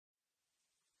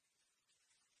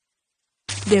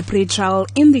The pre-trial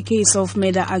in the case of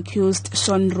murder accused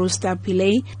Sean Rooster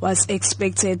Pillay was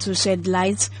expected to shed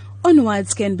light on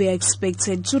what can be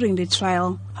expected during the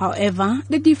trial. However,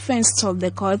 the defense told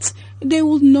the court they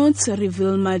would not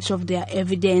reveal much of their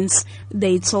evidence.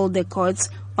 They told the court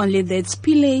only that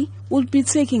Pillay would be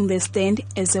taking the stand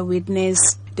as a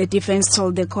witness. The defense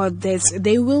told the court that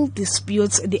they will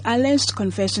dispute the alleged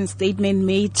confession statement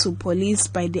made to police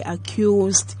by the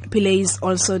accused. Pillay is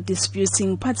also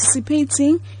disputing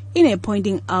participating in a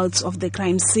pointing out of the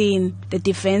crime scene. The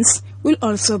defense will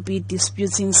also be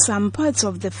disputing some parts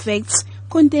of the facts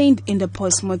contained in the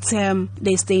post-mortem.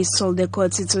 The state told the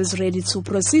court it was ready to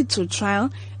proceed to trial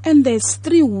and that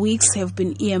 3 weeks have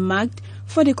been earmarked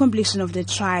for the completion of the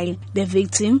trial. The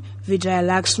victim, Vijaya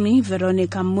Lakshmi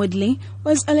Veronica Mudley,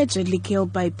 was allegedly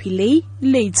killed by Pillay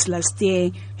late last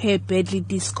year. Her badly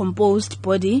discomposed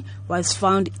body was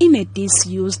found in a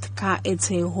disused car at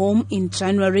her home in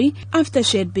January after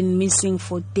she had been missing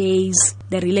for days.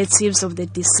 The relatives of the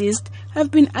deceased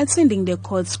have been attending the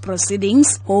court's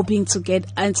proceedings, hoping to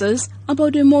get answers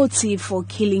about the motive for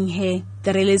killing her.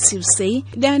 The relatives say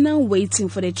they are now waiting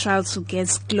for the trial to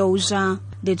get closure.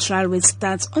 The trial will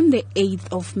start on the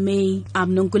 8th of May.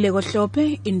 I'm Nonkulego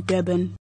Hlope in Durban.